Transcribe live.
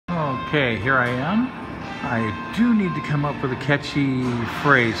Okay, here I am. I do need to come up with a catchy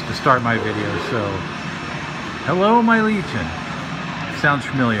phrase to start my video, so hello my legion. Sounds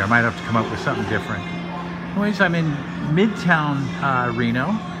familiar. I might have to come up with something different. Anyways, I'm in Midtown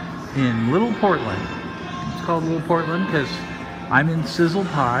Reno in Little Portland. It's called Little Portland because I'm in Sizzle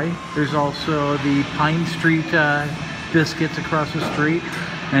Pie. There's also the Pine Street biscuits across the street,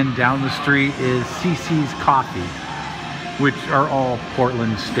 and down the street is CC's Coffee, which are all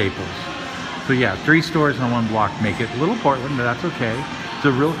Portland staples. So yeah, 3 stores on one block make it Little Portland, but that's okay. It's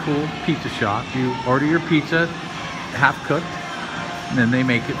a real cool pizza shop. You order your pizza half cooked, and then they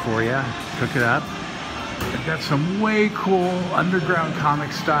make it for you, cook it up. They've got some way cool underground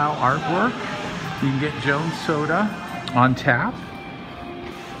comic style artwork. You can get Jones soda on tap,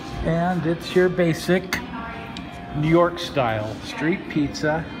 and it's your basic New York style street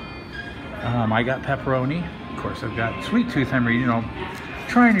pizza. I got pepperoni. Of course, I've got Sweet Tooth. I'm reading. I'll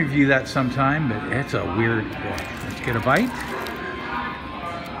try and review that sometime, but it's a weird book. Let's get a bite.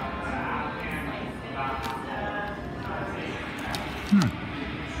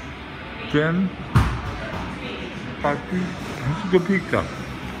 Then, it's a good pizza.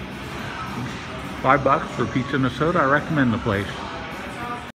 $5 for pizza and a soda. I recommend the place.